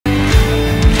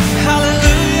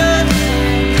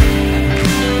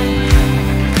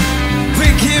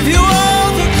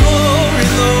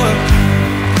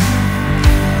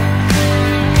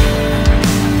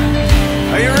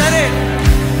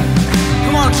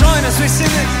as we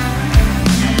sing this.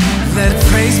 Let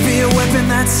praise be a weapon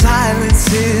that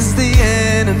silences the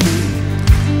enemy.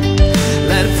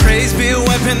 Let praise be a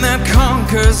weapon that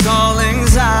conquers all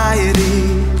anxiety.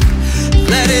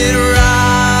 Let it rise.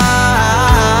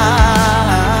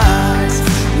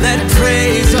 Let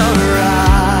praise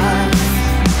arise.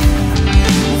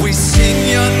 We sing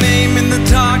your name in the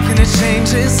dark and it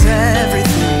changes everything.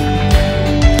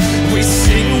 We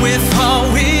sing with all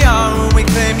we are when we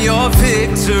claim your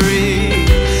victory.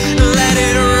 Let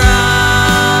it rise.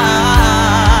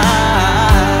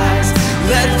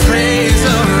 Let praise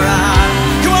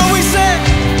arise. Come on, we say.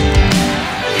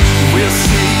 We'll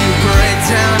see you break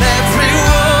down every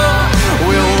wall.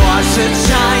 We'll watch the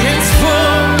giants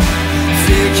fall.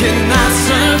 Fear cannot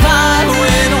survive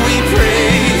when we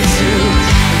praise you.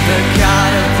 The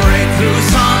God of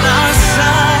breakthroughs on our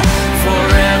side.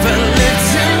 Forever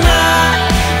lifting high.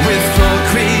 With full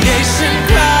creation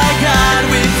cry, God,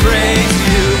 we praise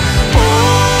you. Oh,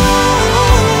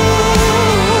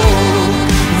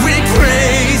 we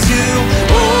praise you.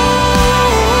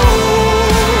 Oh,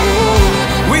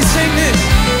 we sing this.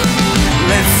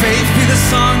 Let faith be the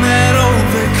song that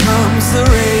overcomes the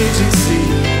raging sea.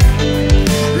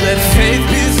 Let faith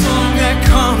be the song that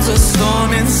calms a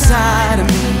storm inside of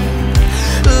me.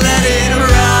 Let it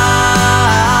rise.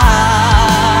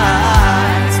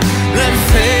 Let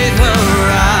faith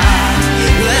arise.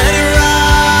 Let it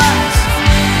rise.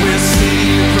 We'll see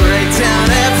you break down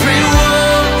every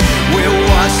wall. We'll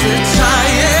watch the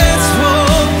giants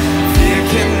fall. Fear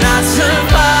cannot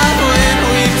survive when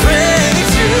we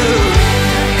praise you.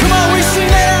 Come on, we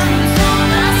sing it.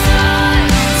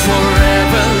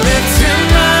 Forever lifting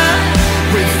high.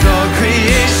 With all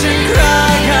creation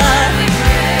cry, God.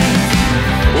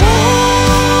 Oh,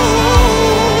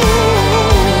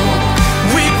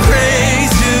 we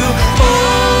praise you.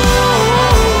 Oh,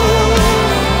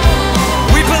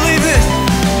 we believe this.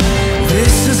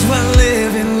 This is what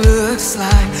living looks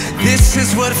like. This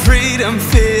is what freedom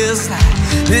feels like.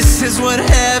 This is what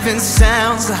heaven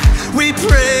sounds like. We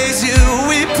praise you.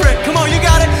 We pray. Come on, you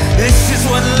got it. This is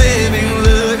what living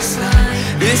looks like.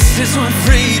 This is what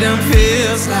freedom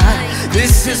feels like.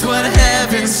 This is what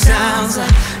heaven sounds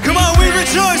like. Come on, we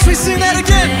rejoice. We sing that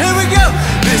again. Here we go.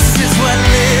 This is what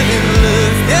living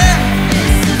looks. Yeah.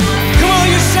 Come on,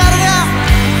 you shout it out.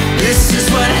 This is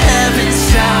what heaven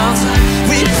sounds like.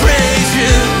 We praise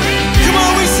you. Come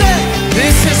on, we say.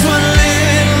 This is what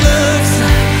living looks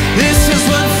like. This is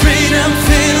what freedom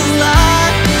feels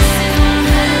like.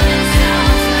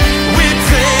 We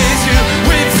praise you.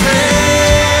 We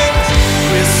praise.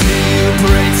 We'll see you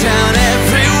break down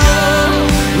every wall.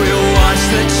 We'll watch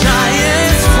the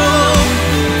giants fall.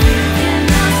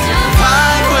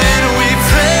 Fight when we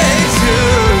praise you.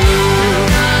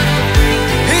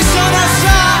 He's on our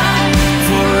side.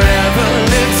 Forever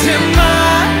lifting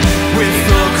high. With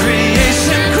all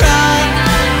creation cry.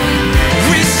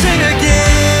 We sing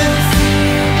again.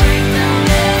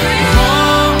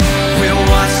 Oh, we'll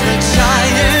watch the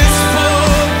giants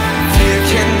fall. Fear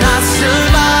cannot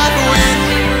survive when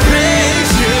we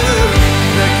praise you.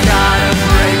 The God of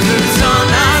breakthroughs on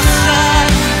our side.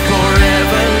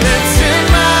 Forever lifting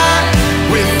high.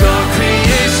 With all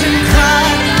creation cry.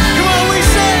 Come on, we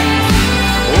sing.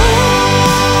 Oh,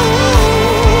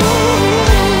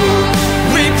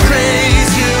 we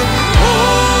praise you.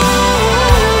 Oh,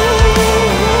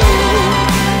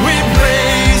 we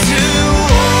praise you.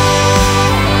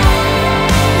 Oh,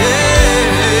 yeah.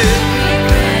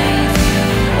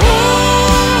 Oh,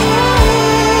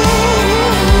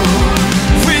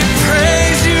 we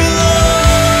praise you, Lord.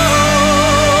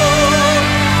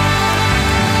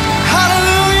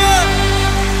 Hallelujah.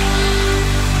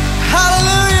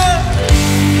 Hallelujah.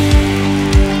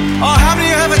 Oh, how many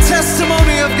of you have a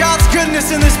testimony of God's goodness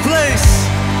in this place?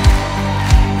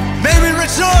 May we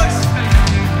rejoice.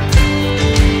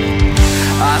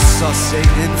 I saw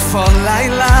Satan fall like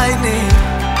lightning.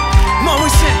 Come on, we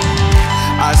sing.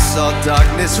 I saw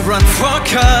darkness run for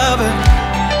cover.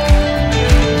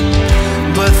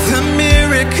 But the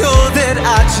miracle that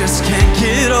I just can't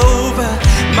get over,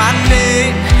 my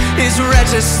name is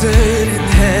registered in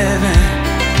heaven.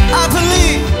 I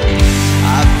believe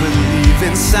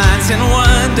in signs and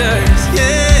wonders,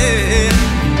 yeah.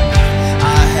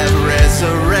 I have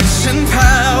resurrection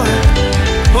power.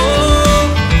 Oh,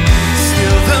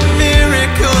 still the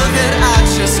miracle that I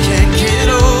just can't get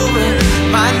over,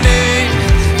 my name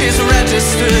is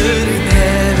registered in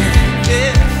heaven,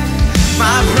 yeah.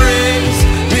 My praise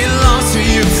belongs to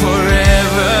you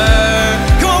forever.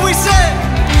 Come on, we say.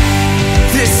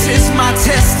 This is my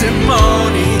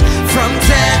testimony from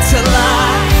death to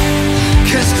life.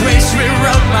 'Cause grace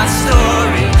rewrote my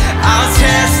story.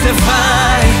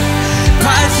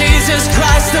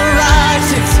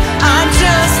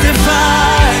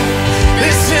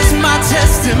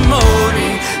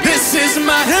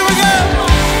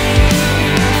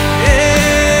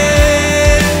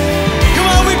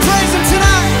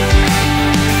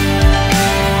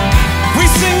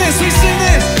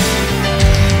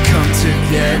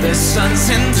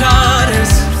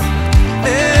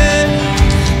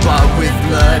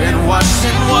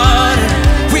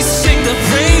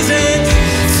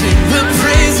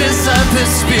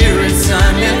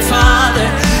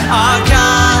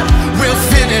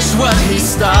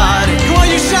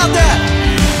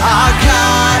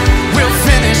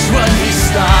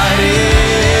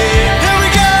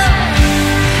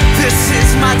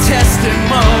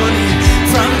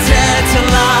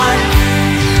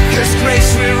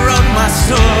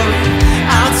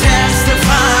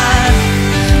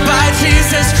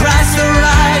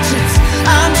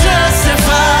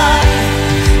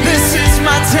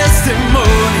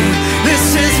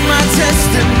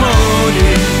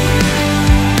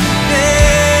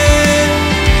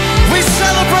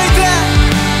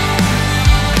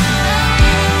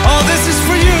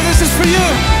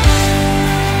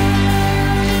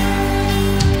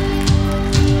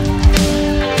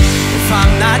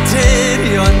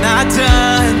 not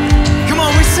done. Come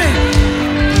on, we sing.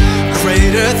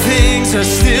 Greater things are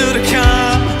still to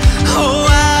come. Oh,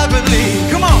 I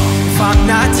believe. Come on. If I'm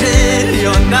not dead,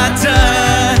 you're not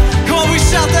done. Come on, we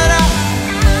shout that out.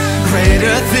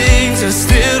 Greater things are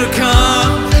still to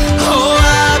come. Oh,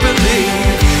 I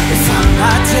believe. If I'm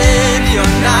not dead,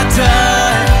 you're not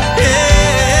done.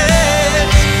 Yeah.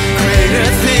 Greater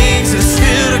things are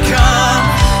still to come.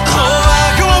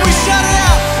 Oh, come on, we shout it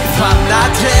out. If I'm not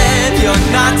dead, you're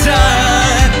not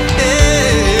done.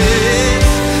 Yeah.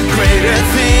 Greater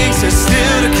things are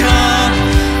still to come.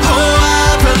 Oh, I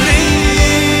believe.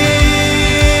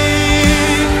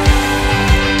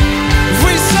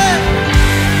 We say,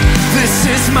 this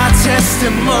is my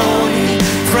testimony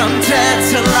from death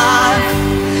to life,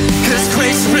 'cause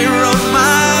grace rewrote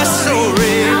my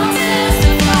story.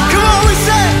 Come on, we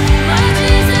say,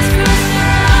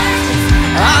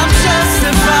 I'm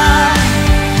justified.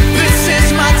 This is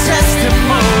my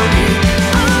testimony.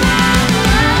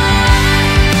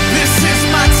 This is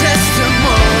my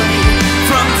testimony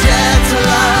from death to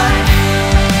life,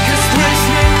 'cause grace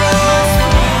rewrote.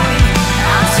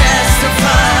 I'm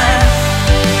justified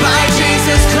by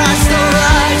Jesus Christ the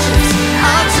righteous.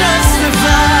 I'm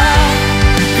justified.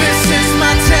 This is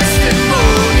my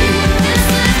testimony.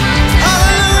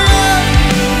 Hallelujah.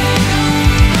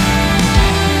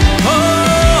 Oh,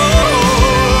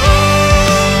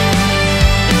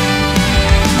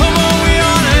 come on, we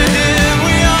honor Him,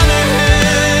 we honor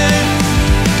Him.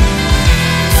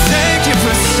 Thank you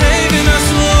for saving us,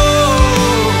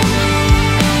 Lord.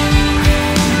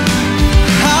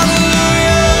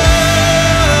 Hallelujah.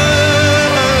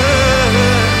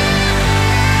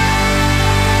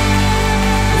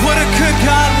 What a good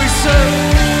God we serve.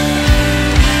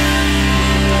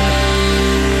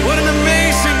 What an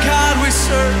amazing God we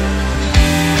serve.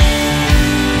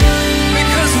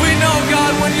 Because we know,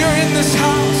 God, when you're in this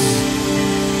house,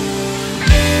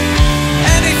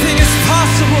 anything is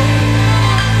possible.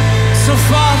 So,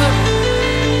 Father,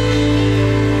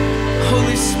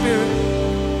 Holy Spirit,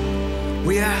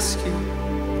 we ask you,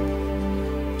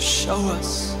 show us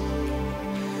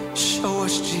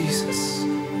Jesus.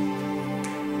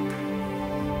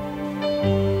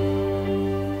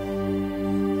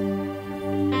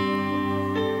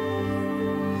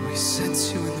 We sense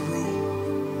you in the room.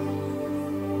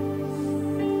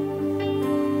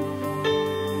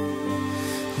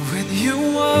 When you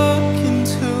walk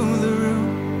into the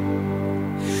room,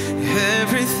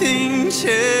 everything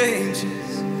changes.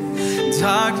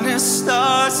 Darkness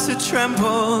starts to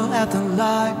tremble at the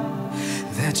light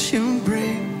that you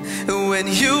bring. When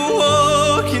you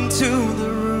walk into the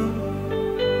room,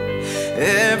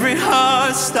 every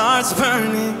heart starts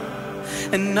burning,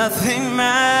 and nothing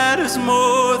matters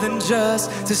more than just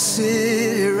to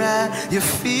sit here at your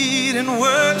feet and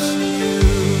worship you.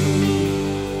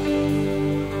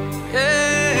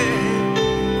 Yeah.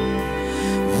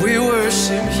 We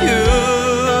worship you.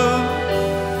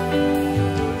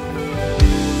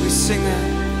 We sing that.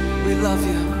 We love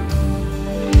you.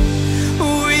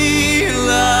 We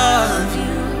love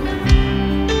you.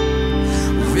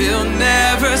 We'll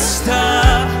never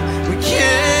stop. We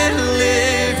can't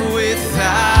live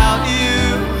without you,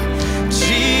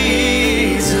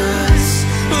 Jesus.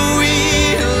 We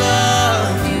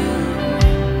love you.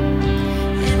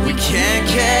 We can't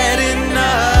get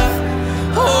enough.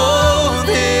 Oh,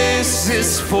 this is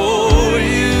for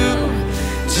you,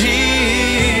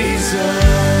 Jesus.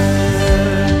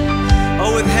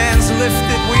 Oh, with hands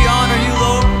lifted, we honor you,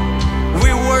 Lord. We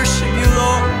worship you,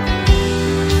 Lord.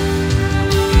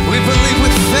 We believe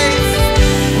with faith.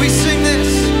 We sing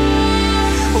this.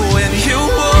 When you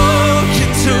walk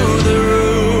into the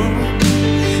room,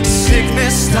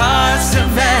 sickness starts to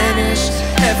vanish.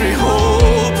 Every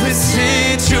hopeless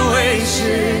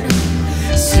situation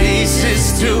ceases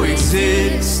to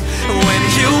exist. When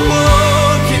you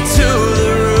walk into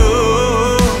the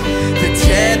room, the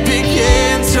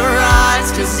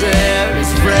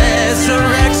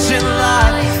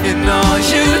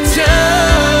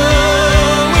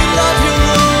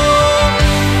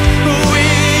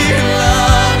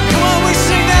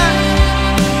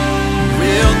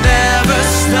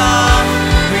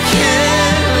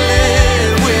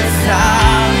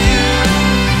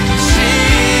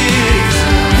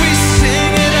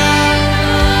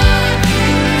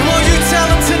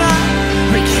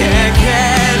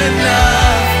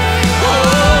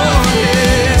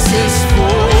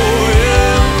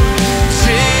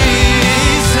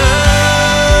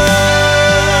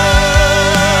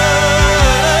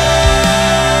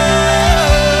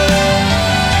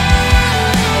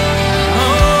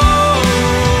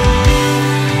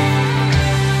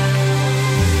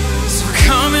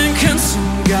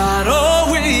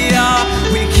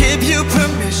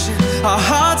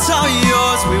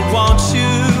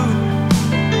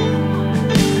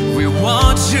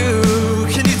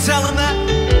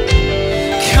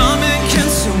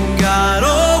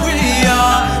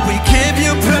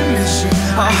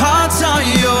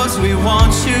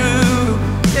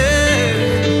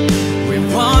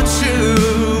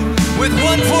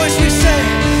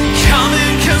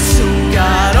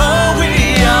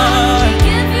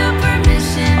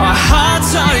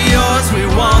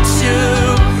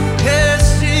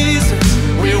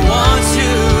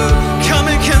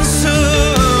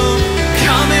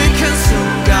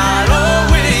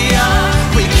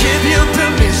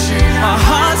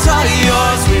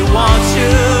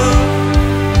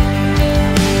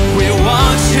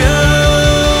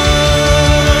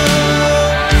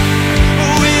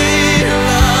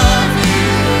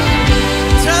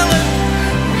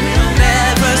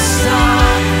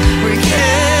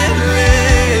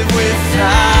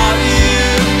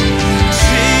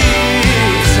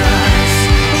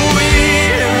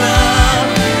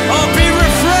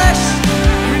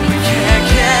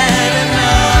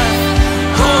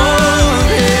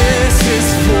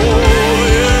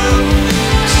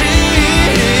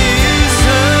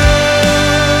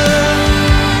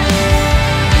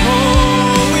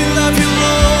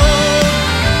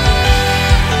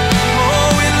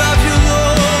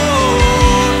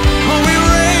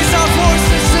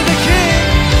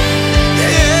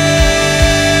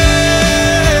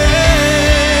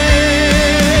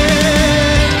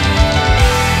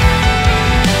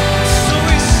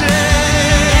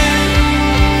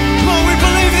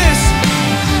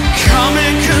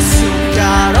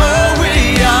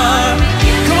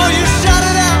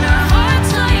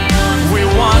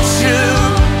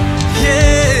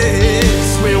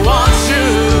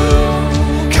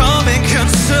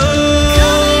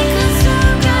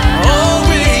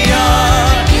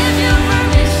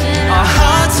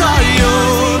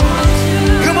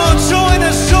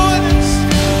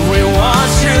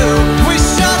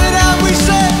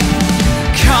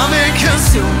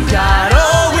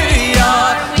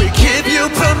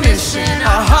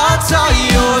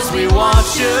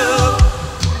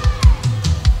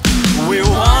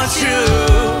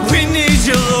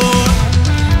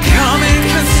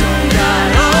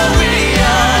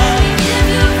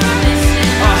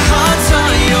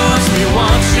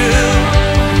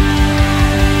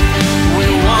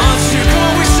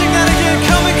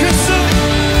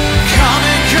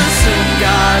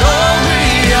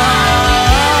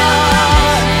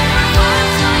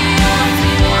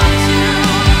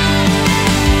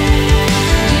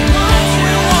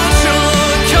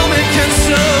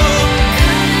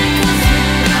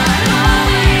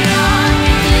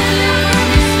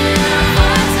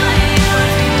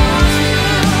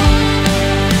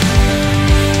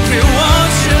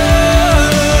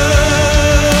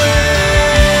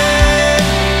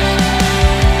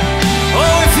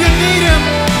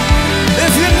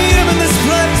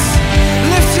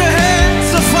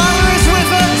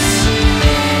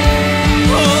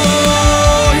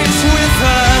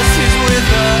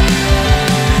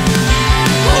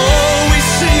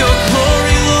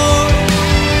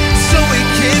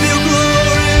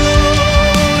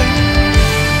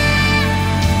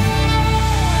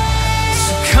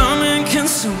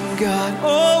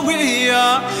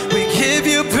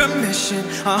permission.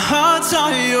 Our hearts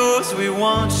are yours. We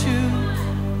want you.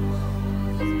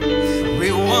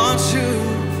 We want you.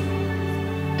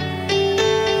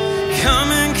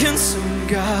 Come and consume,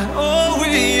 God. Oh,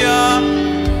 we are.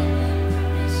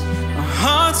 Our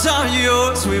hearts are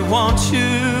yours. We want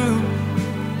you.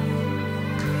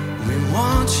 We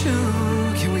want you.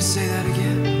 Can we say that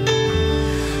again?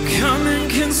 Come and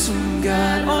consume,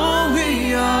 God. All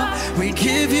we are. We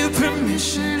give you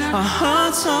permission. Our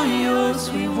hearts are yours.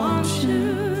 We want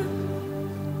you.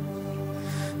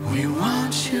 We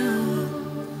want you.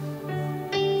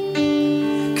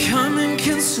 Come and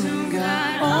consume,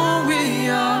 God. All we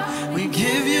are. We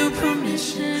give you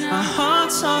permission. Our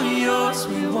hearts are yours.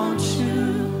 We want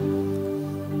you.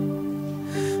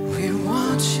 We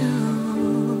want you.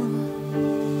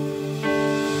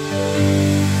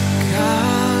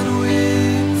 God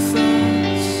with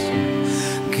us,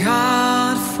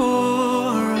 God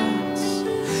for us.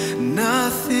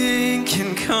 Nothing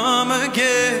can come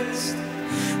against.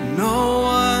 No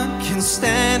one can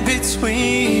stand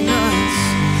between us.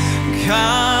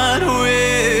 God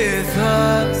with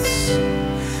us,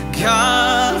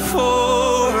 God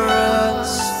for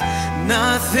us.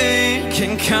 Nothing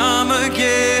can come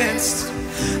against.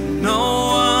 No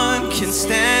one can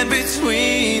stand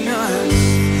between us.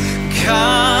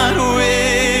 God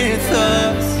with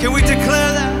us. Can we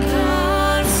declare that?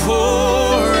 God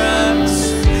for us.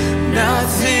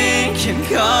 Nothing can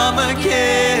come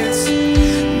against.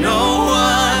 No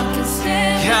one can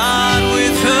stand. God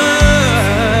with us.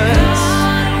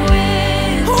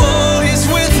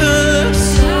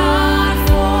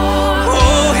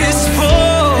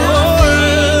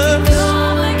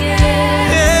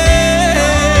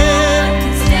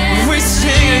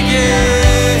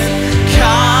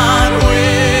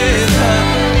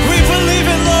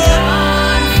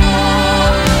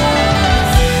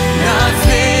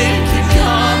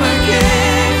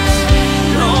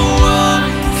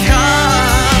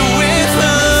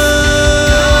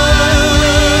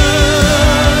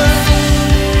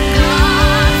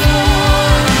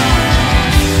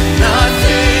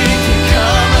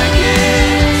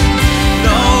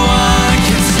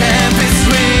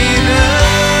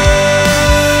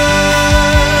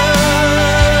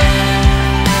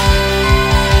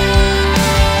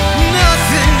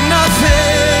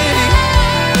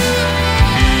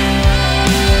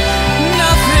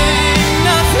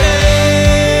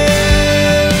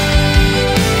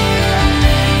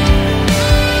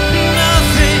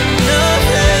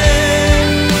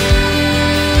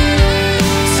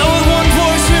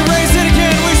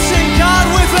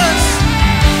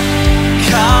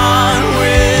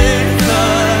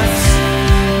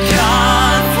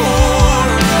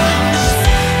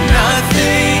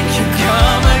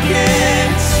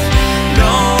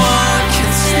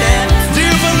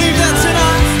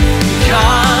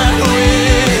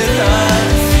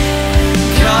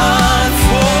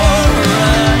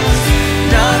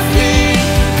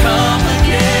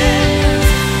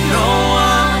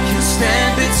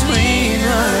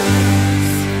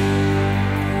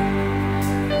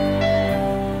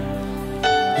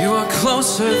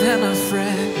 Closer than a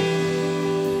friend.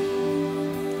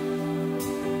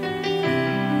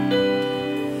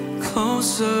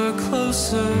 Closer,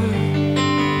 closer.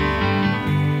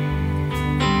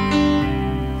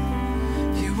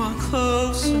 You are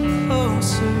closer,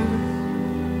 closer.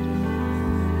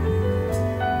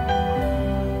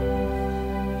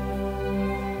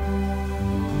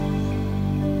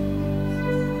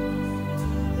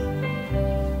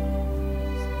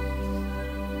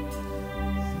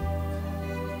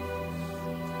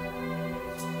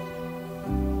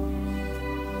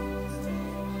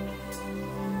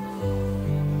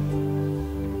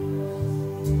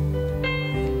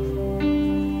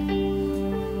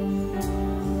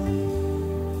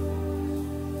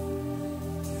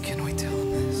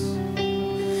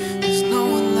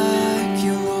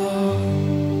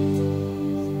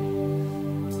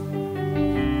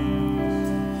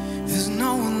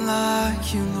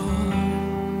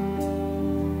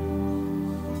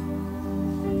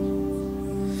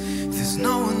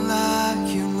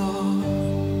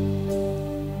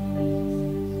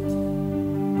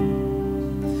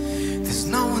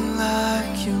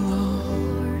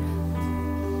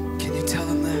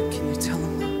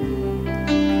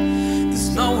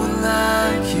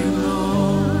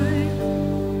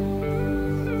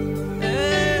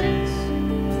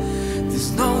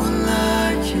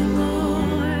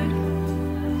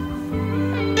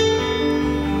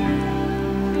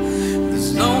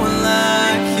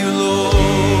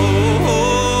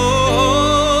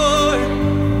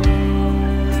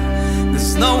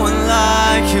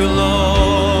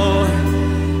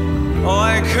 Oh,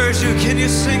 I encourage you, can you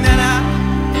sing that out?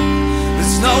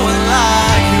 There's no one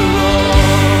like you,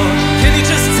 Lord. Can you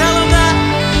just tell him that?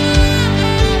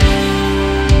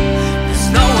 There's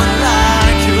no one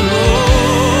like you, Lord.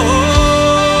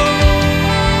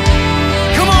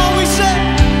 Come on, we say,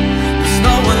 there's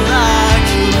no one like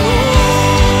you, Lord.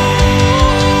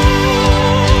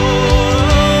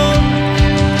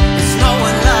 There's no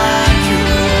one like you,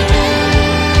 Lord.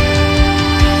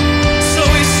 So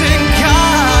we sing,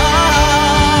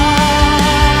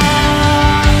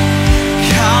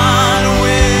 God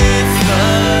with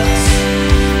us,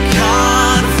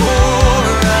 God for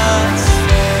us,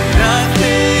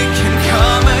 nothing can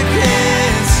come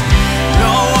against,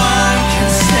 no one can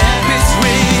stand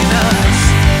between us.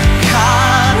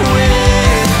 God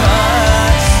with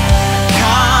us,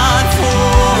 God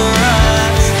for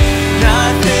us,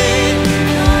 nothing.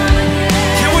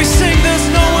 Can we sing there's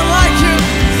no one like you?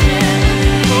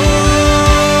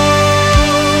 Oh,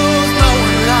 no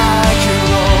one like you,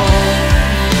 Lord.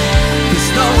 There's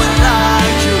no one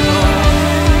like you, Lord.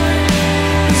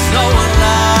 There's no one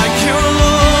like you,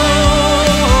 Lord.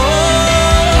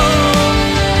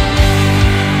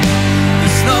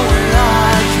 There's no one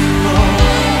like you, Lord.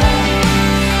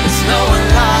 There's no one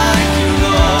like you,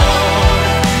 Lord.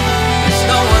 There's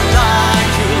no one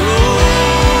like you, Lord.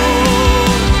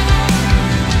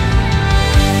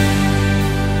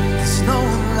 There's no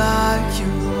one like you,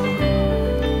 Lord.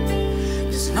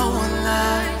 There's no one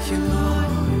like you,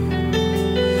 Lord.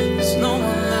 There's no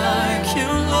one like you,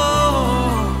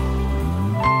 Lord.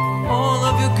 All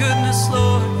of your goodness,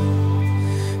 Lord.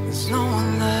 There's no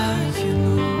one like you,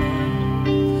 Lord.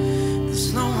 There's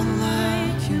no one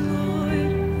like you,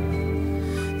 Lord.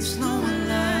 There's no one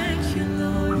like you,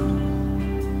 Lord.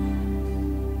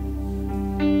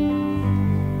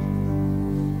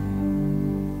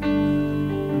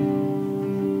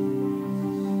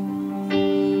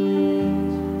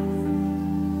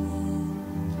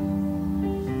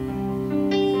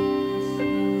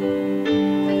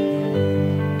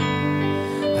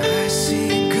 I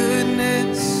see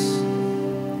goodness,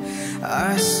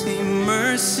 I see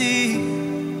mercy,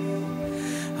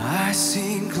 I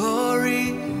see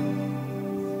glory.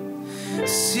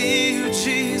 See you,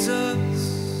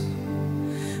 Jesus.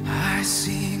 I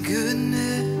see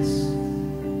goodness,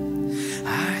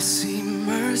 I see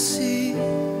mercy,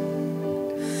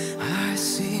 I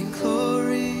see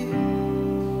glory.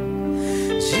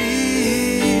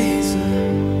 Jesus,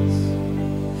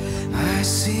 I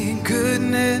see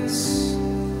goodness.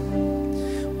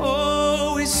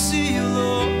 Oh, we see you,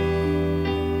 Lord.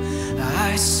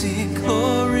 I see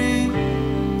glory.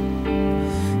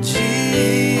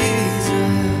 Jesus,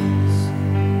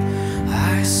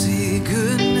 I see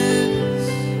goodness.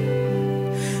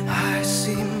 I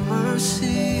see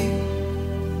mercy.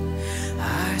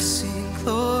 I see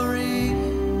glory.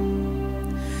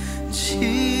 Jesus,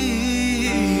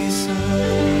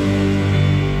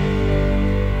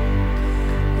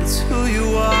 it's who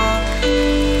you are.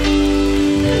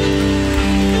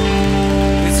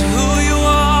 It's who you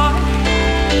are.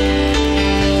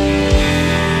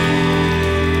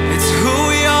 It's who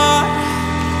we are.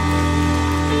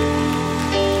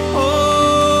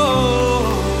 Oh,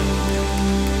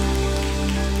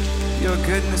 your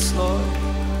goodness, Lord.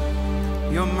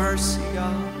 Your mercy,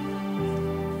 God.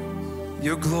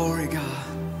 Your glory, God.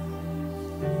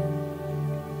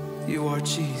 You are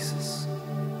Jesus.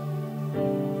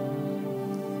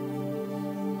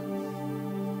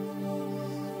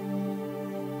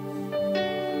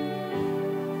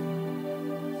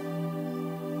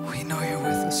 We know you're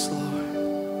with us, Lord.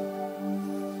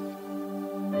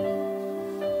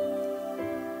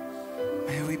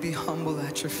 May we be humble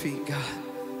at your feet, God.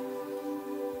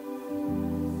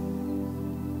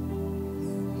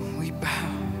 We bow.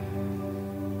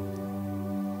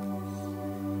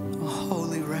 A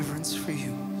holy reverence for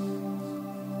you.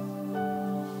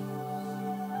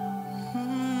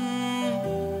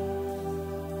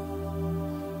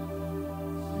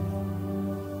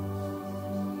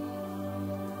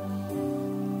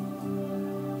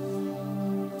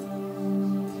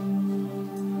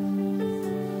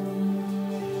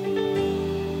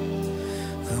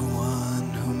 The one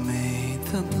who made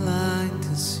the blind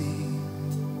to see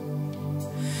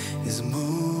is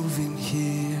moving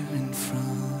here in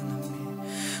front of me,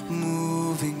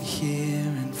 moving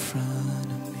here in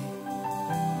front of me.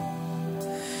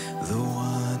 The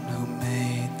one who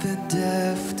made the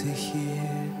deaf to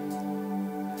hear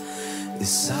is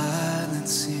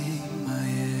silencing my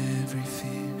every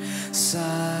fear,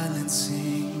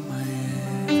 silencing my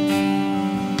every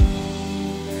fear.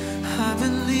 I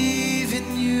believe in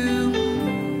you.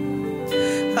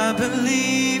 I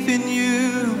believe in you.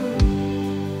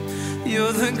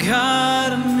 You're the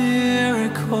God of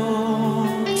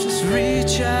miracles. Just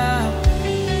reach out.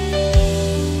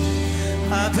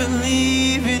 I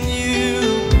believe in you.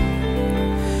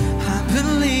 I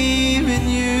believe in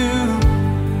you.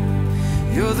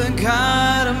 You're the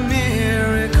God of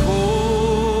miracles.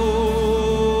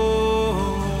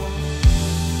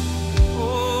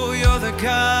 Oh, you're the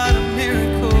God of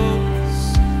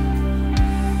miracles.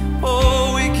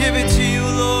 Oh, we give it to you,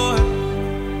 Lord.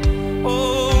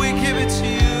 Oh, we give it to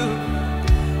you.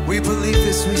 We believe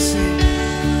this, we sing.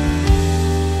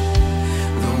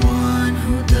 The one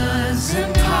who does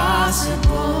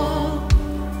impossible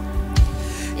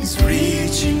is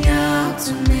reaching out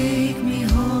to make me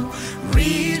whole.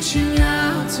 Reaching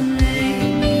out to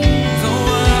make me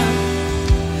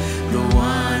the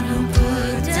one who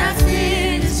put death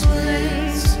in its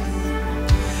place.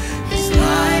 His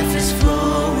life is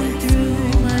flowing through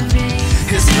my veins.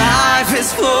 His life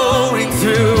is flowing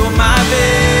through my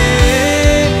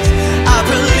veins. I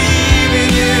believe in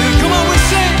you. Come on, we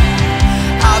sing.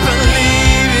 I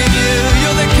believe in you.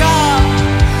 You're the God.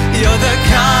 You're the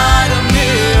God of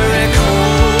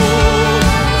miracles.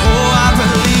 Oh, I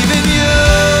believe in you.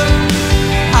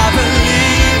 I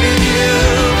believe in you.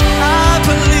 I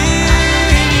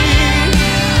believe.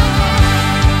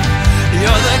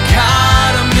 You're the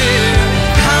God of miracles.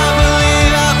 I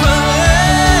believe, I believe.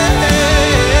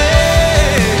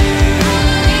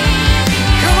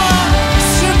 Come on,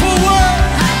 simple word.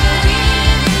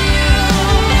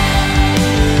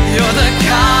 You're the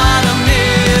God of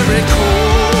miracles.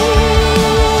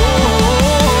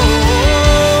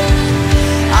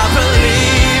 I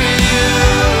believe in you.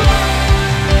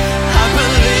 I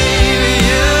believe in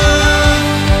you.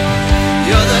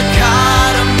 You're the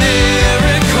God of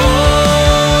miracles.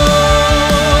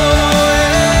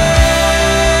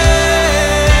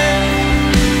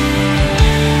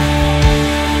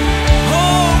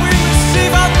 Oh, we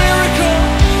receive our miracle.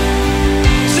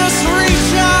 Just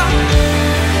reach out.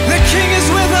 The King is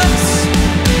with us.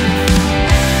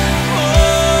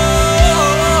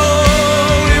 Oh,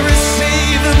 we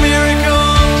receive the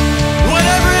miracle,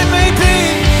 whatever it may be.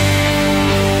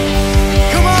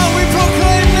 Come on, we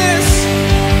proclaim this.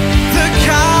 The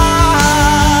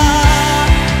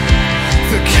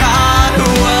God who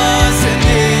was and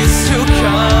is to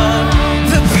come.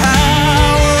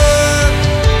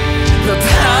 The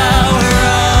power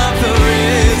of the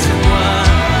risen one.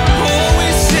 Oh, we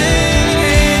sing.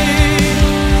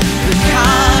 The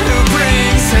God who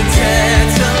brings the dead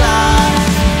to life.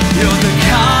 You're the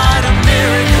God of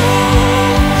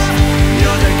miracles.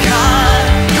 You're the God.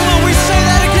 Come on, we say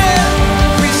that again.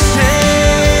 We say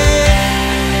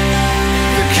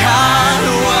the God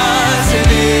who was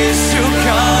and is to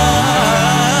come.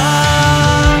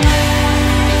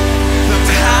 The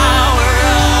power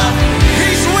of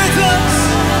He's with us.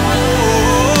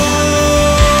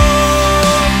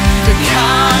 The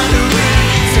God who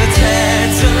brings the dead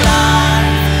to life.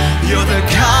 You're the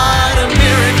God of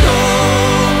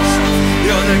miracles.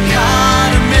 You're the God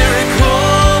of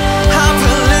miracles.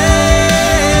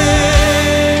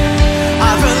 I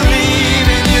believe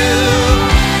in you.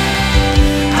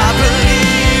 I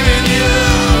believe in you.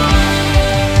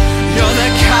 You're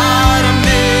the God of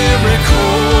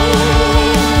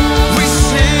miracles. We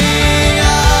sing.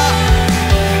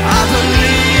 I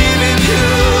believe in you.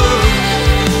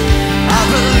 I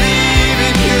believe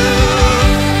in you.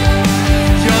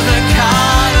 You're the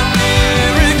God of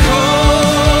miracles.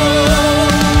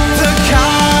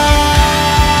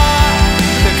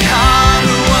 The God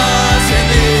who was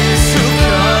and is to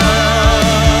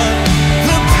come.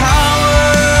 The power.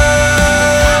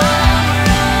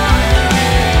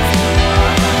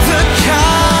 The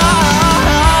God.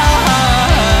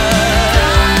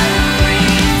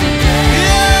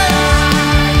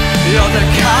 Yeah. You're the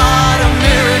God of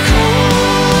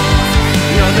miracles.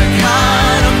 You're the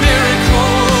God of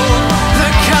miracles. The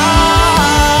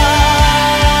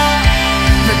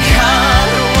God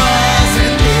who was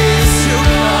and is to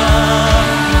come.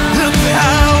 The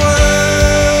power.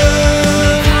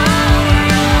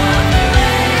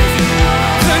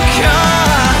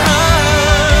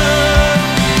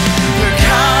 The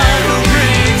God who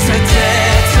brings the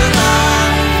dead to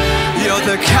life. You're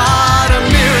the God of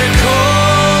miracles.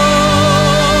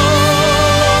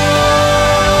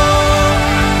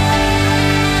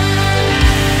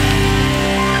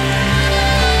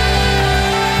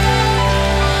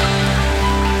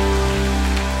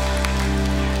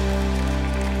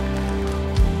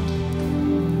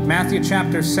 Matthew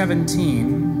chapter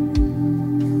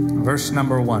 17, verse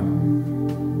number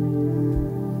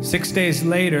 1. 6 days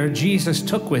later, Jesus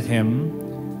took with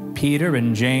him Peter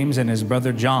and James and his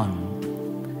brother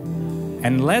John,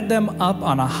 and led them up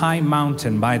on a high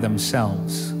mountain by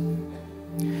themselves.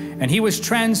 And he was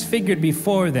transfigured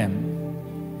before them,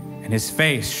 and his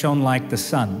face shone like the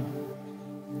sun,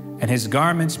 and his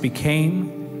garments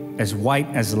became as white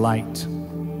as light.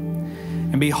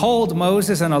 And behold,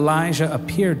 Moses and Elijah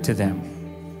appeared to them,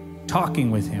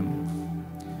 talking with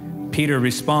him. Peter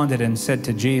responded and said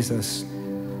to Jesus,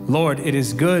 Lord, it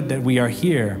is good that we are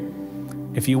here.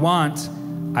 If you want,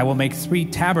 I will make 3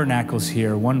 tabernacles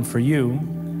here, one for you,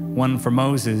 one for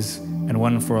Moses, and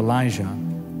one for Elijah.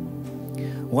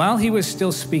 While he was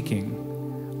still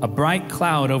speaking, a bright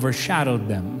cloud overshadowed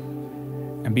them.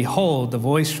 And behold, the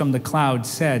voice from the cloud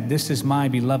said, This is my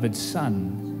beloved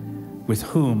Son, with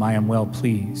whom I am well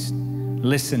pleased.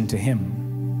 Listen to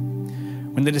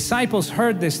him. When the disciples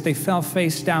heard this, they fell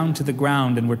face down to the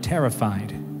ground and were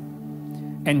terrified.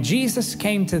 And Jesus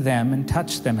came to them and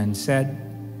touched them and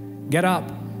said, Get up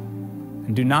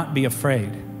and do not be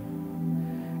afraid.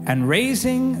 And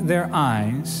raising their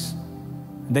eyes,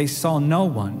 they saw no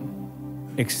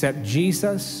one except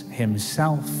Jesus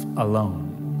himself alone.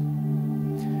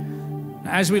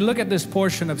 As we look at this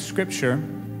portion of Scripture,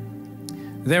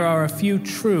 there are a few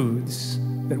truths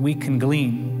that we can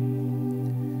glean.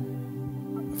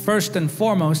 First and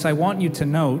foremost, I want you to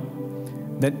note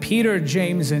that Peter,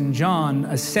 James, and John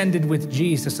ascended with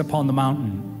Jesus upon the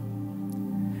mountain.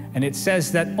 And it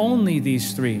says that only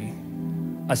these 3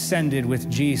 ascended with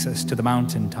Jesus to the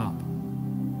mountaintop.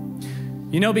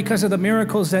 You know, because of the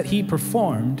miracles that he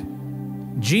performed,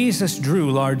 Jesus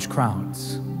drew large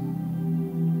crowds.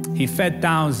 He fed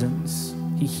thousands,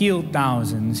 he healed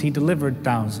thousands, he delivered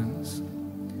thousands.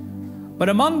 But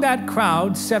among that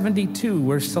crowd, 72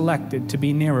 were selected to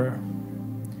be nearer.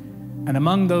 And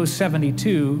among those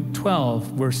 72,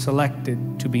 12 were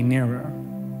selected to be nearer.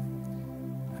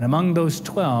 And among those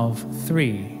 12,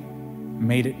 3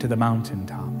 made it to the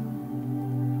mountaintop.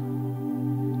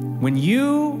 When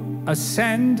you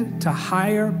ascend to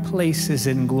higher places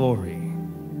in glory,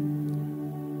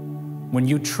 when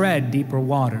you tread deeper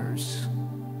waters,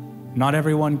 not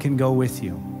everyone can go with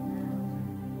you.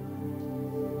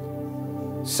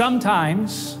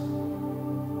 Sometimes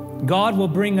God will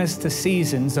bring us to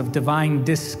seasons of divine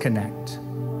disconnect.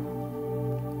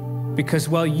 Because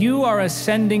while you are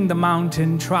ascending the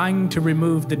mountain, trying to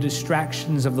remove the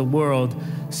distractions of the world,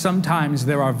 sometimes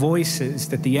there are voices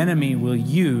that the enemy will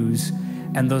use,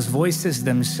 and those voices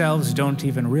themselves don't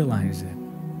even realize it.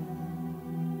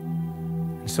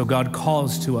 And so God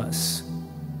calls to us,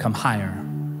 come higher,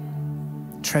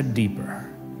 tread deeper,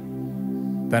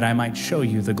 that I might show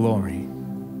you the glory.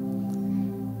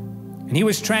 And he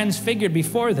was transfigured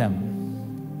before them,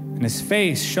 and his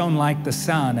face shone like the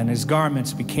sun, and his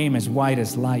garments became as white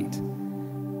as light.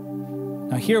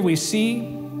 Now here we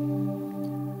see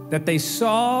that they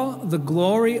saw the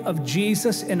glory of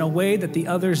Jesus in a way that the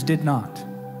others did not.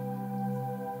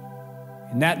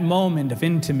 In that moment of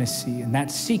intimacy, in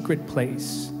that secret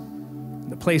place,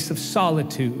 the place of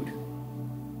solitude,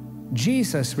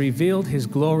 Jesus revealed his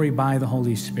glory by the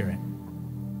Holy Spirit.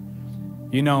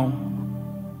 You know,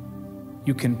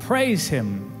 you can praise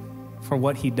him for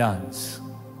what he does.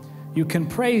 You can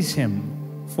praise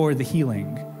him for the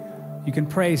healing. You can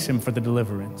praise him for the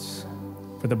deliverance,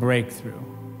 for the breakthrough,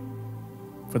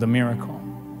 for the miracle.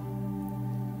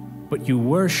 But you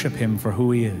worship him for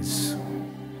who he is.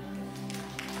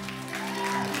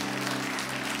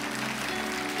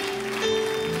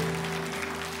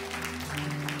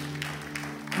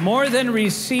 More than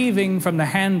receiving from the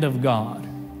hand of God,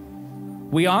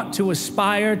 we ought to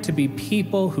aspire to be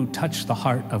people who touch the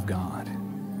heart of God,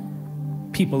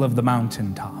 people of the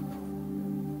mountaintop.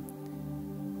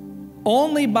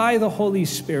 Only by the Holy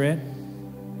Spirit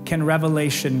can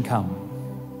revelation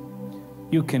come.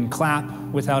 You can clap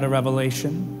without a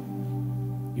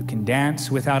revelation. You can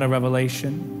dance without a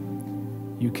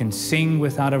revelation. You can sing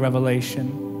without a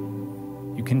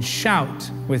revelation. You can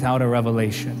shout without a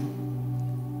revelation.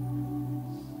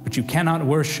 But you cannot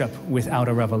worship without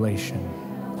a revelation.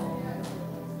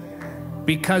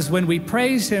 Because when we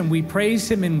praise him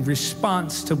in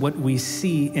response to what we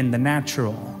see in the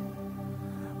natural.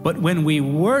 But when we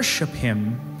worship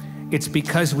him, it's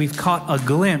because we've caught a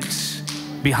glimpse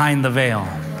behind the veil.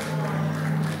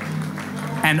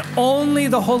 And only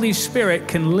the Holy Spirit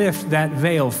can lift that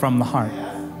veil from the heart.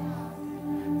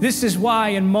 This is why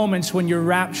in moments when you're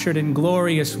raptured in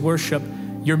glorious worship,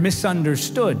 you're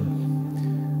misunderstood.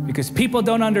 Because people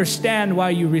don't understand why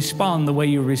you respond the way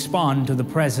you respond to the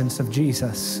presence of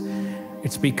Jesus.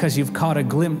 It's because you've caught a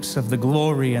glimpse of the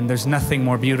glory, and there's nothing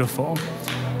more beautiful.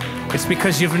 It's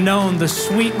because you've known the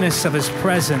sweetness of his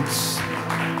presence,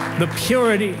 the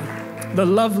purity, the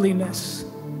loveliness.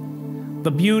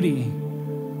 the beauty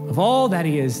of all that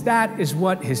he is. That is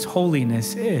what his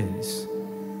holiness is.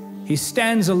 He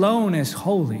stands alone as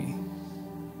holy.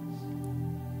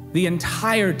 The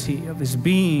entirety of his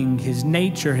being, his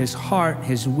nature, his heart,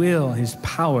 his will, his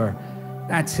power,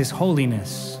 that's his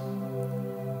holiness.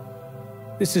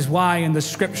 This is why in the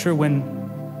scripture, when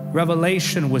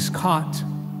revelation was caught,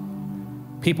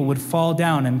 people would fall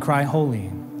down and cry,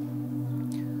 holy.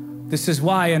 This is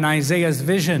why in Isaiah's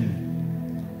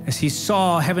vision, as he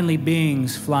saw heavenly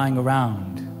beings flying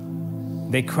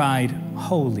around, they cried,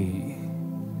 holy.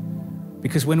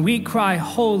 Because when we cry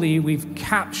holy, we've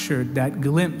captured that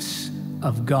glimpse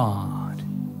of God.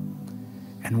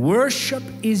 And worship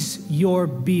is your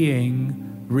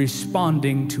being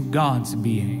responding to God's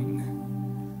being.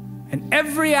 And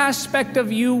every aspect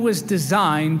of you was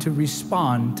designed to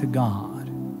respond to God.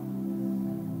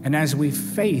 And as we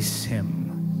face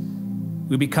him,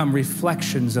 we become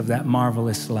reflections of that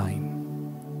marvelous light.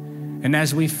 And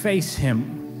as we face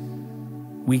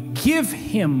him, we give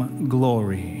him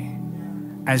glory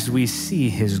as we see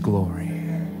his glory.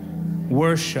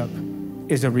 Worship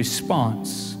is a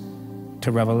response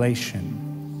to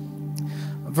revelation.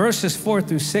 Verses 4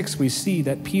 through 6, we see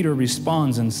that Peter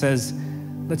responds and says,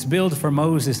 let's build for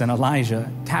Moses and Elijah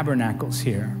tabernacles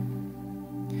here.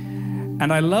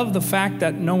 And I love the fact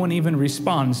that no one even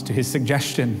responds to his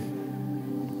suggestion.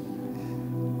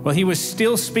 While he was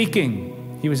still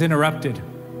speaking, he was interrupted.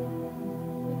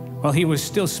 While he was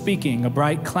still speaking, a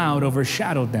bright cloud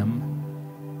overshadowed them.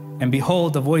 And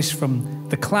behold, a voice from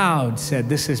the cloud said,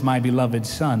 this is my beloved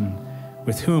Son,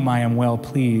 with whom I am well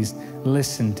pleased.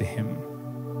 Listen to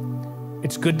him.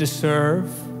 It's good to serve.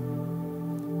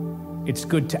 It's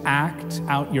good to act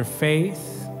out your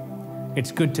faith.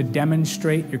 It's good to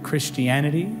demonstrate your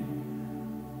Christianity.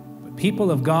 But people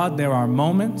of God, there are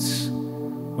moments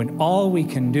when all we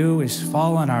can do is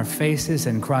fall on our faces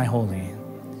and cry holy.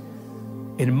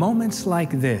 In moments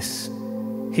like this,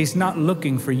 he's not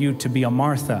looking for you to be a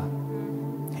Martha.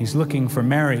 He's looking for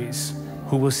Marys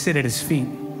who will sit at his feet.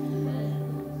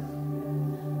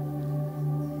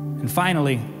 And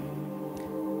finally,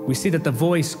 we see that the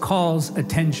voice calls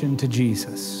attention to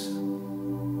Jesus.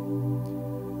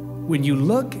 When you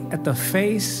look at the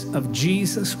face of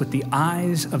Jesus with the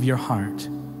eyes of your heart,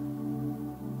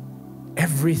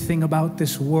 everything about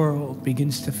this world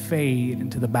begins to fade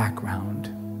into the background.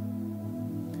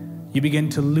 You begin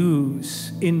to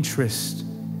lose interest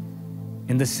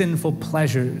in the sinful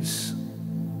pleasures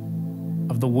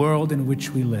of the world in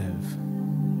which we live.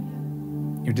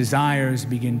 Your desires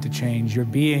begin to change. Your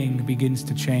being begins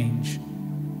to change.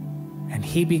 And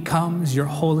he becomes your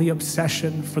holy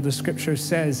obsession, for the scripture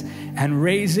says, and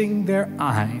raising their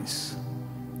eyes,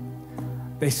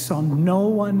 they saw no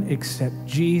one except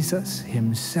Jesus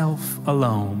himself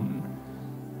alone.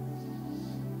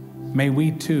 May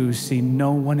we too see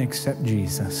no one except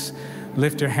Jesus.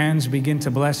 Lift your hands, begin to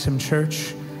bless him,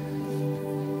 church.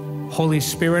 Holy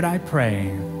Spirit, I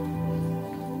pray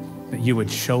that you would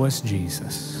show us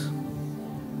Jesus.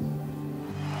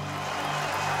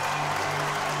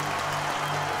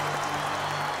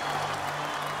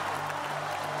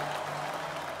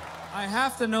 I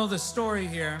have to know the story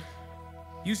here.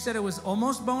 You said it was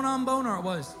almost bone on bone, or it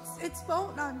was? It's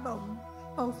bone on bone,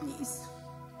 both knees.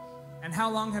 And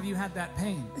how long have you had that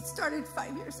pain? It started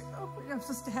 5 years ago. I'm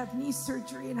supposed to have knee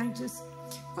surgery, and I just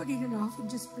putting it off and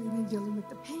just breathing, dealing with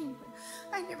the pain. But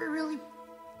I never really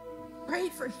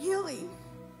prayed for healing.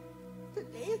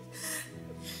 Today.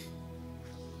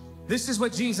 This is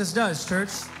what Jesus does,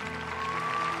 church.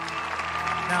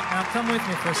 Now come with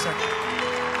me for a second.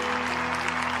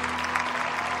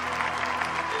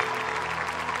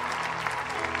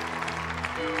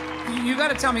 You got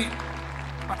to tell me,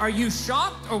 are you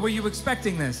shocked or were you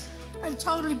expecting this? I'm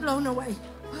totally blown away.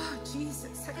 Oh,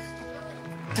 Jesus.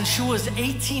 Since she was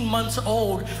 18 months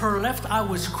old, her left eye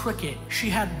was crooked. She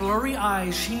had blurry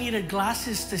eyes. She needed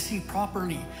glasses to see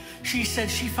properly. She said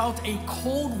she felt a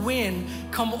cold wind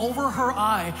come over her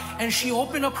eye, and she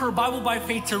opened up her Bible by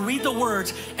faith to read the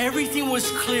words. Everything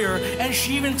was clear, and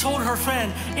she even told her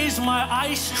friend, "Is my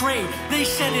eye straight?" They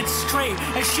said it's straight,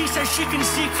 and she said she can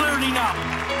see clearly now.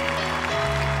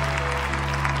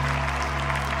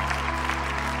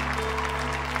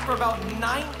 For about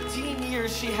 19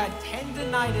 years, she had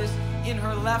tendinitis in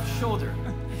her left shoulder.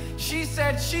 She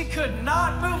said she could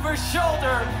not move her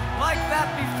shoulder like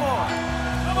that before.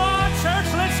 Come on, church,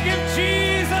 let's give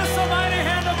Jesus a mighty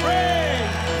hand of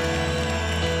praise.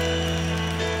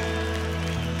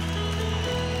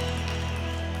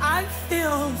 I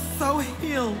feel so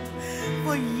healed.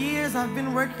 For years, I've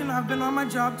been working. I've been on my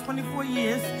job 24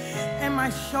 years, and my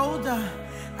shoulder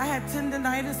I had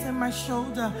tendonitis in my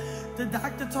shoulder. The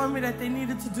doctor told me that they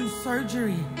needed to do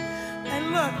surgery.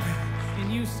 And look. Can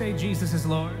you say Jesus is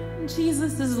Lord?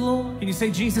 Jesus is Lord. Can you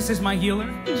say Jesus is my healer?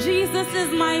 Jesus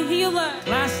is my healer.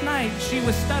 Last night, she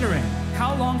was stuttering.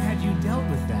 How long had you dealt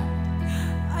with that?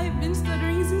 I've been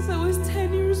stuttering since I was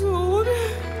 10 years old.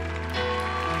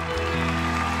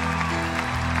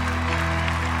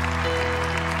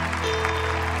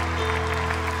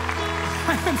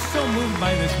 I'm so moved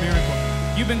by this miracle.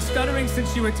 You've been stuttering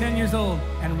since you were 10 years old.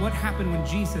 And what happened when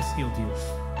Jesus healed you?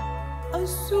 As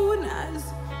soon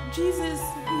as Jesus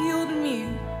healed me,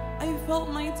 I felt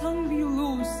my tongue be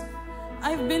loose.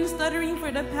 I've been stuttering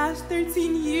for the past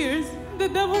 13 years. The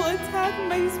devil attacked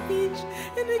my speech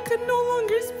and I could no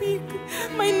longer speak.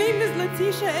 My name is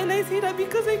Letitia and I say that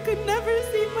because I could never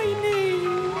say my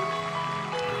name.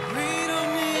 We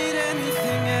don't need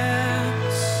anything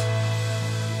else.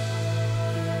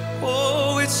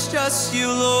 Oh, it's just you,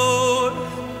 Lord.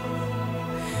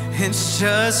 It's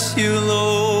just you,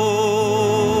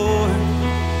 Lord.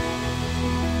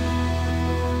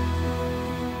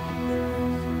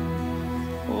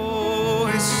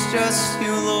 Oh, it's just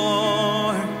you,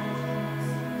 Lord.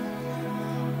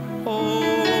 Oh,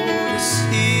 to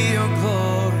see your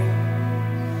glory.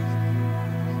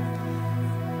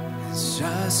 It's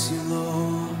just you,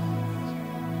 Lord.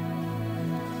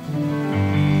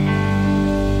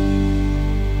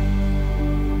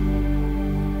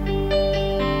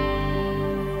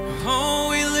 Oh,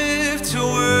 we live to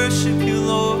worship you,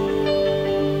 Lord.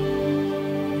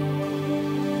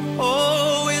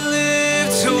 Oh, we live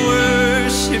to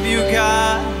worship you,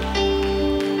 God.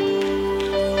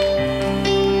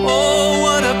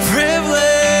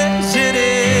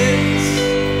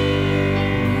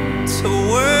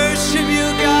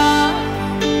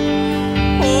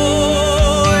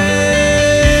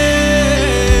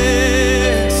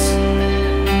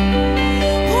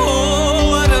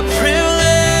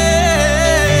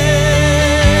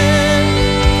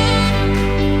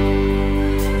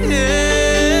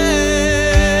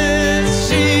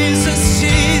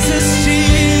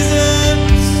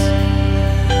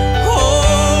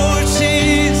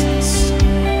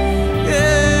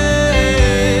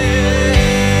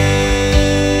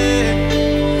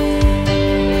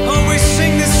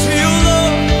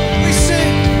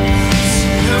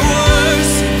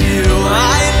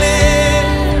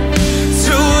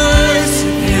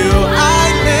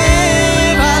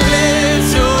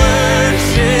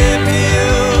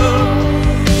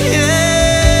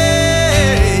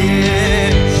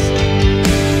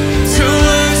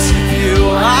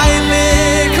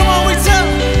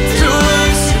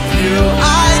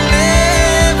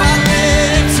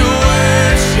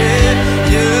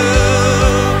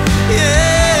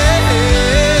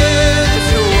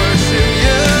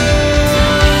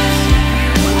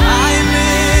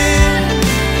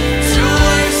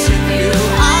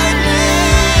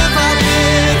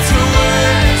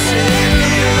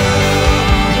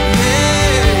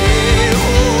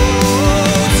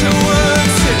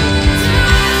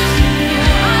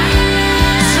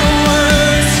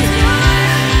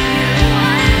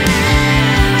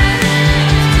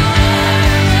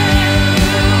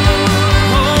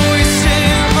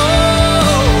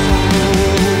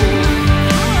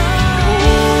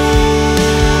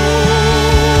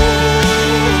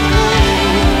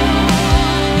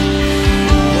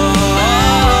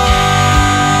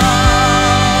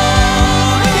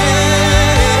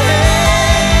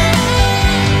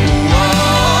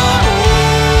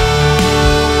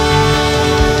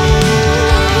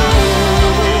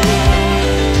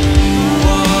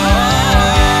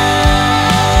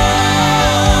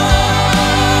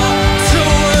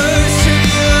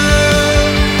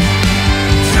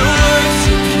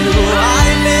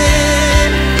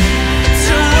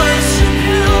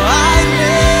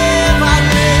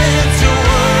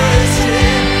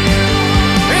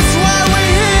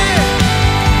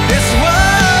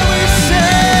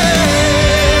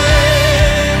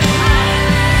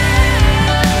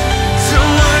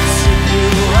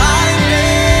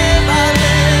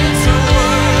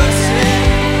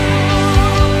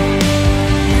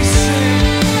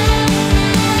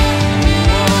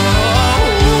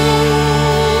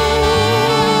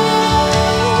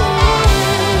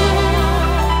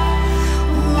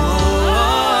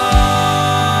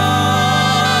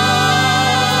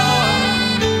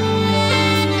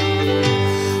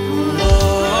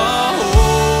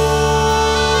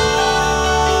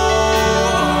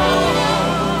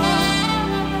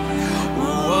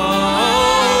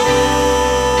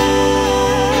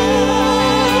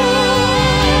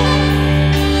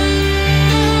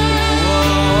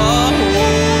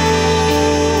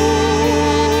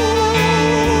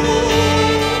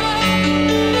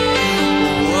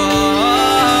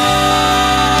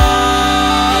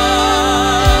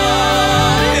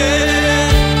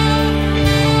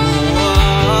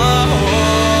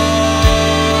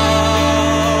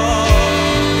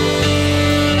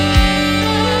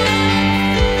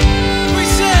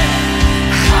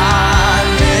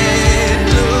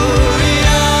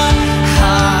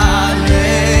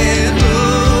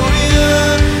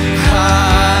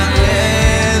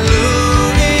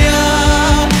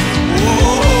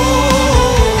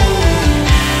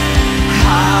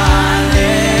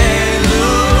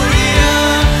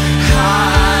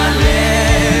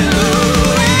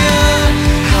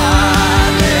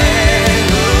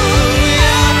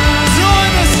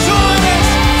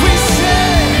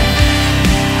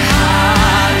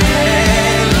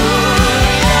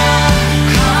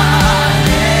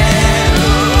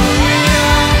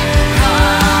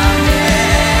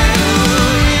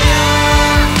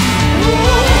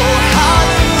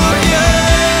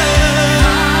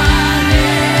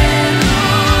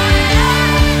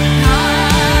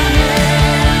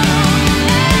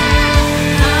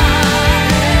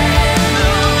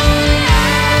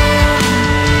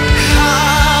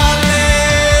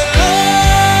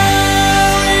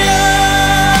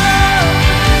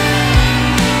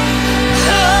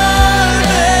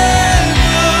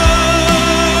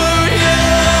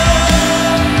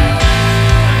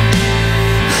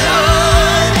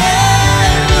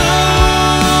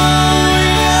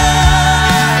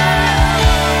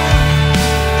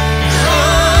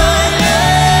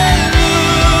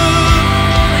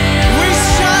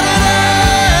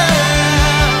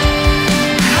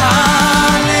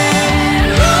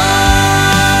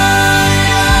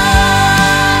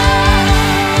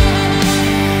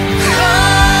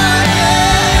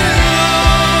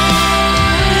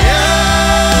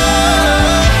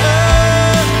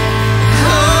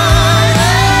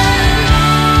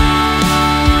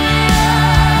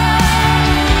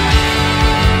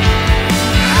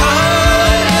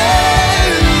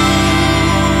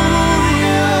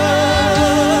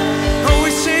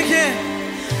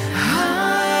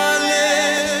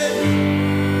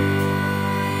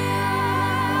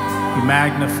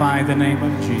 magnify the name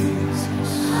of Jesus.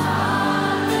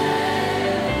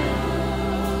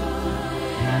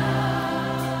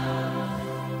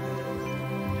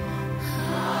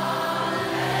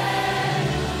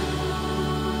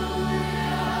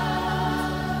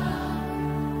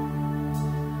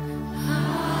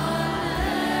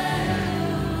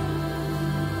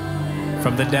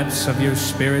 From the depths of your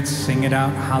spirit, sing it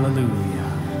out, hallelujah.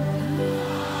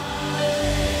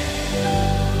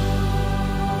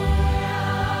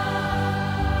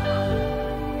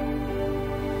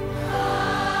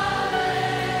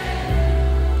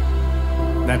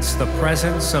 That's the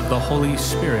presence of the Holy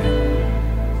Spirit.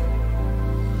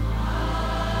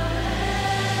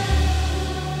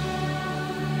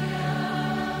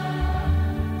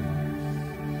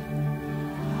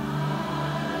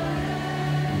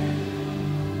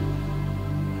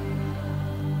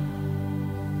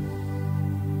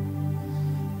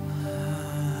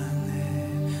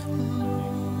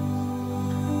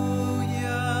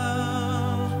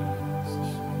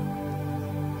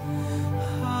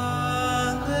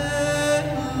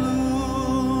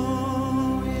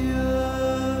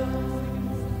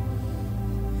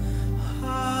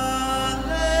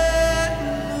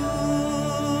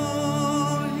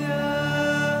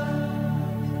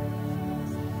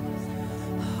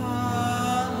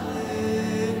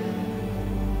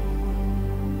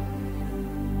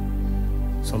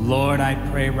 So Lord, I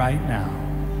pray right now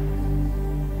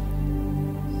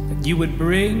that you would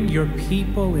bring your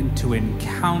people into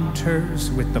encounters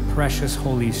with the precious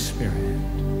Holy Spirit.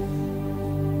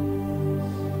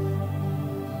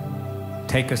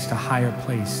 Take us to higher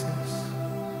places.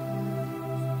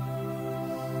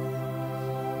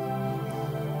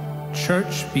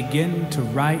 Church, begin to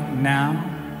right now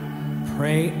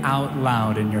pray out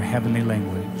loud in your heavenly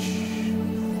language.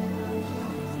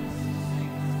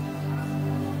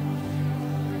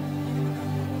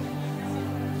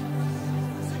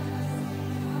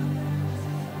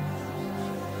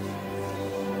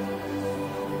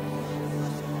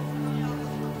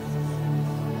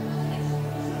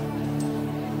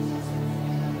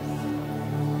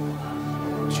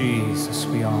 Jesus,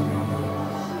 we honor you.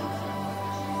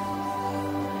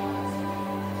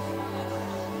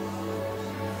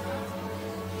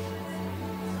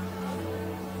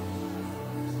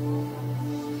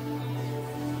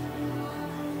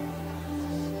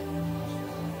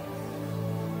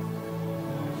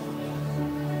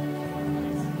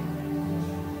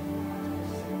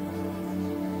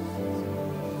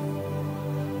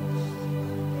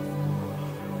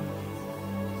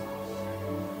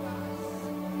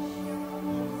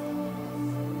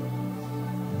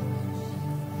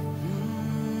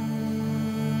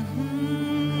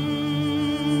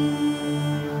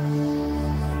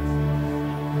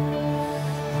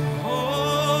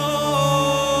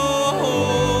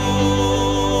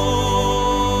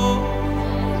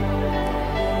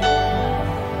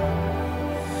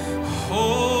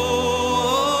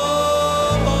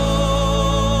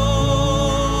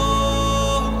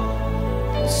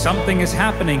 Something is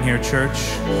happening here, church.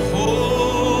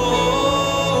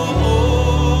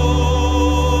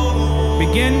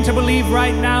 Begin to believe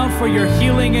right now for your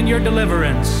healing and your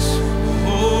deliverance.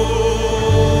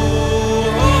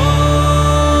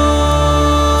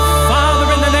 Father,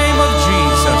 in the name of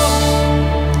Jesus.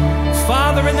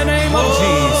 Father, in the name of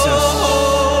Jesus.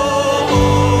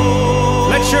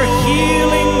 Let your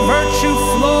healing virtue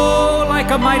flow like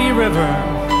a mighty river.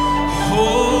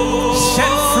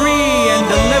 Set free and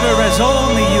deliver as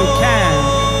only you can.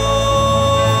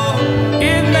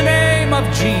 In the name of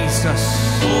Jesus,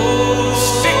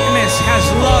 sickness has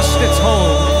lost its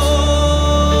hold.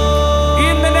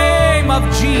 In the name of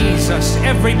Jesus,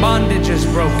 every bondage is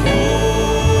broken.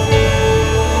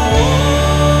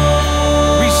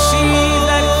 Receive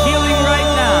that healing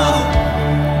right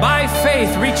now. By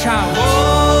faith, reach out.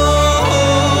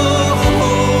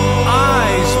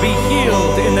 Eyes be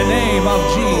healed in the name of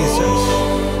Jesus.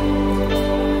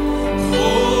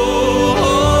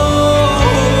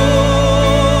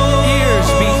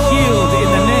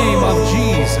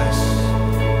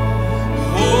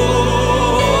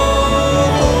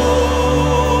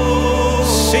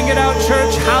 Sing it out,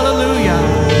 church. Hallelujah.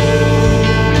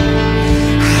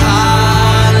 Hallelujah.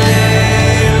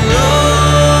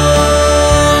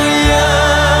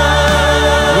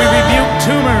 We rebuke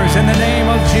tumors in the name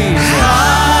of Jesus.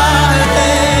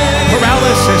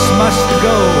 Paralysis must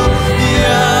go.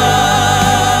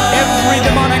 Every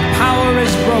demonic power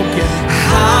is broken.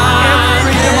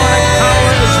 Every demonic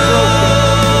power is broken.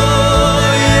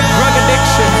 Drug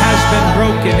addiction has been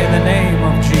broken in the name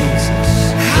of Jesus.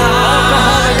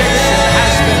 Alcohol addiction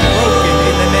has been broken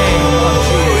in the name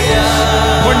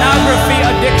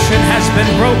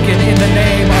been broken in the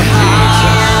name of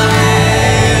Jesus.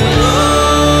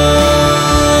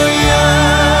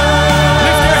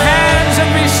 Lift your hands and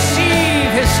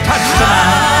receive His touch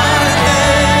tonight.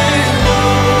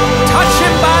 Touch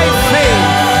Him by faith.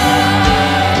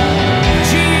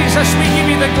 Jesus, we give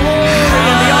you the glory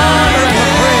and the honor and the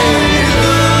praise.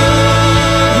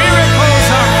 Miracles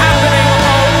are happening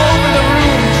all over the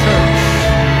room, church.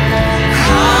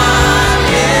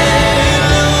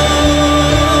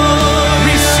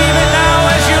 Receive it now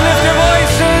as you lift your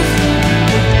voices.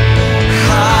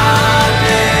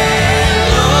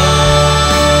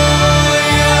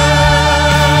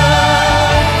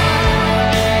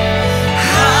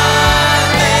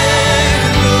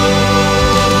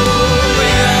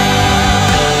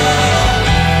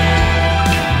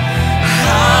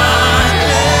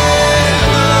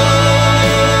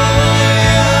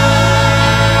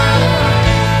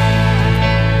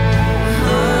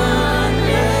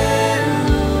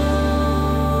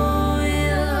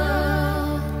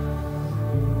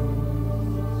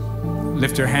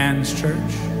 Lift your hands,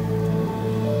 church.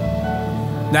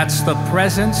 That's the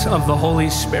presence of the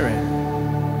Holy Spirit.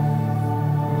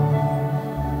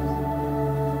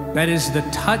 That is the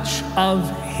touch of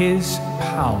His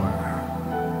power.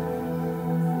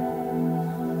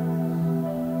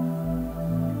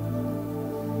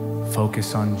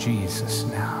 Focus on Jesus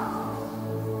now.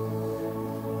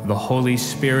 The Holy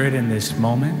Spirit in this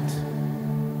moment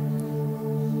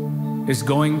is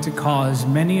going to cause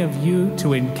many of you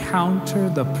to encounter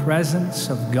the presence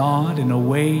of God in a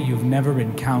way you've never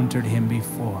encountered Him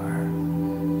before.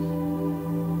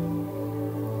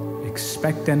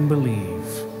 Expect and believe.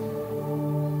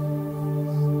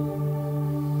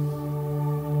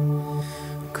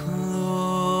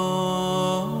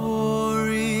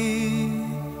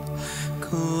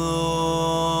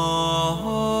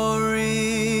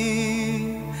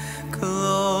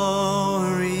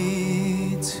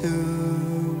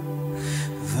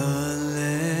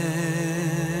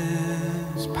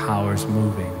 Power's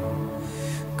moving.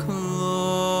 Glory,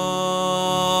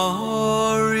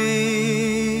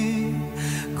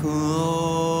 glory,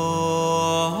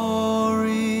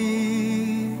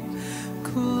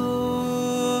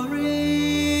 glory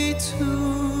to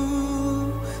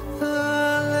the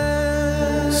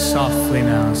Lamb. Softly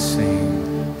now sing.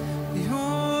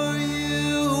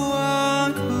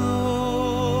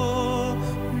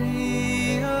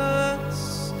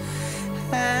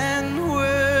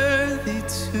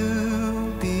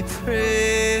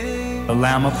 The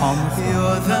Lamb upon the throne.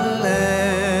 You're the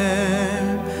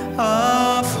Lamb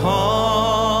upon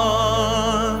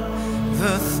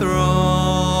the throne,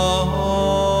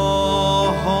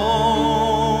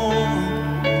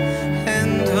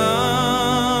 and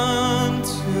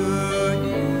unto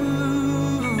you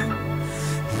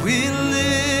we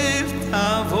lift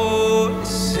our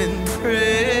voice in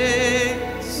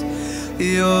praise.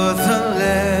 You're the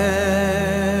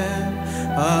Lamb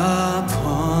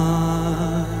upon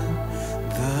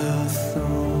the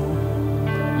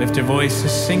throne. Lift your voice to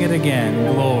sing it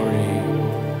again. Glory.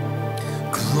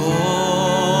 Glory,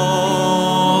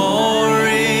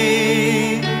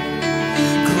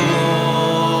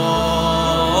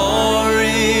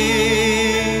 glory,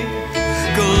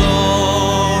 glory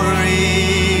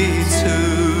to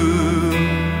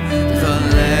the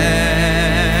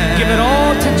Lamb. Give it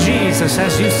all to Jesus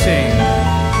as you sing.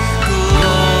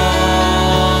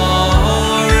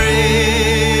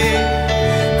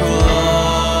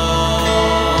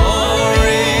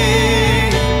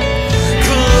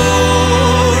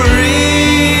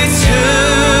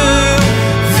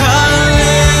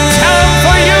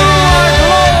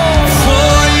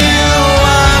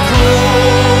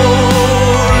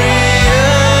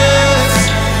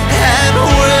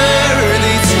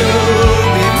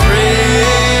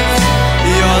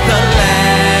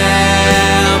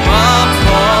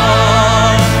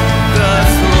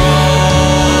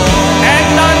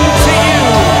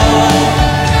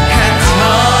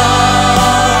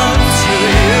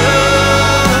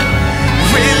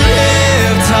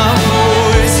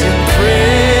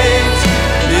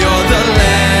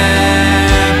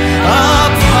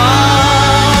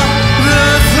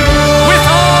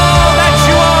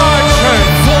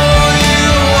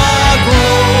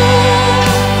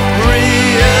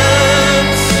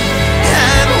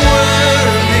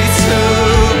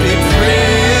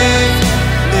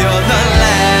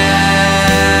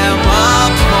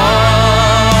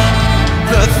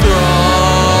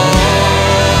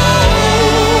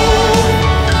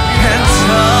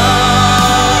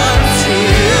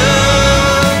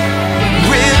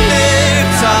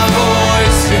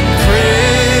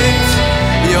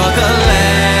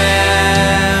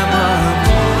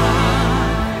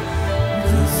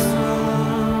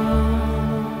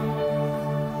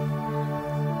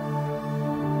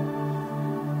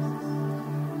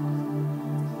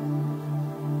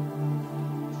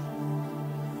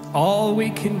 All we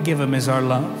can give him is our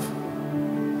love.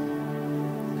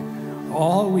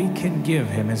 All we can give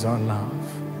him is our love.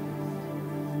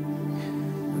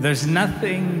 There's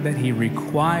nothing that he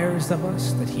requires of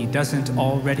us that he doesn't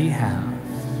already have.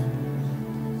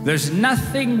 There's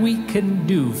nothing we can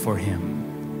do for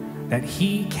him that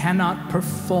he cannot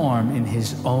perform in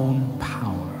his own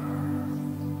power.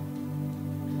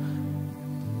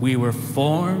 We were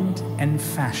formed and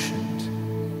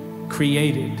fashioned,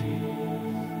 created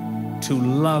to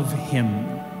love him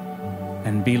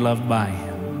and be loved by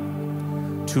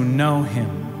him, to know him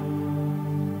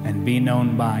and be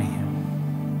known by him.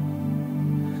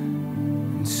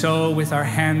 And so, with our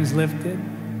hands lifted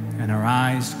and our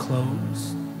eyes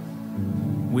closed,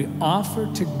 we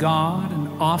offer to God an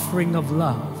offering of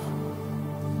love.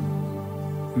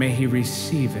 May he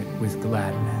receive it with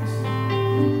gladness.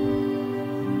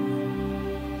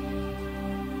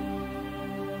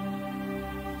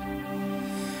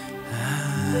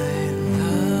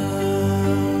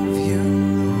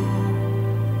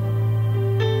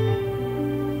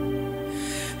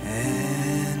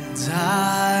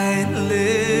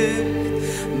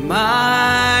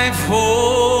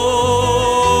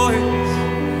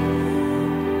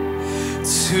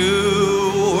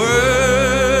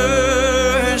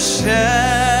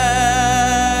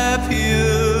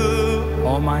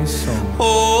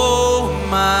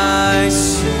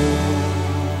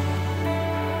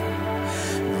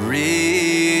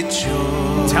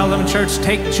 Church,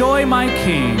 take joy, my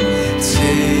King.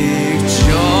 Take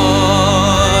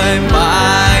joy, my